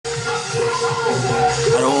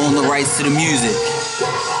rights to the music,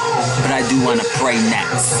 but I do want to pray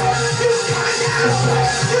next.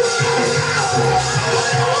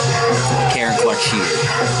 Karen Clark here.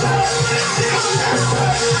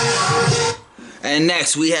 And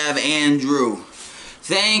next we have Andrew.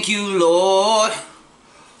 Thank you, Lord,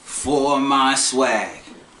 for my swag.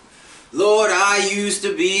 Lord, I used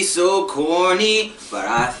to be so corny, but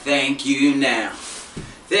I thank you now.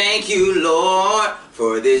 Thank you, Lord,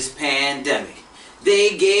 for this pandemic.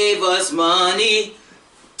 They gave us money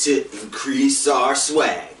to increase our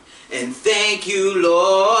swag. And thank you,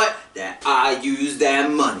 Lord, that I used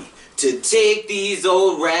that money to take these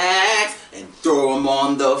old rags and throw them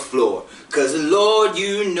on the floor. 'Cause Lord,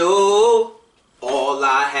 you know all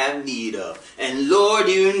I have need of. And Lord,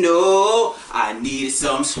 you know I need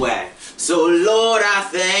some swag. So Lord, I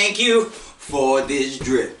thank you for this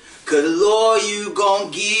drip. 'Cause Lord, you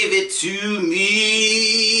gon' give it to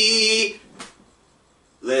me.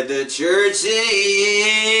 Let the church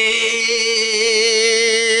say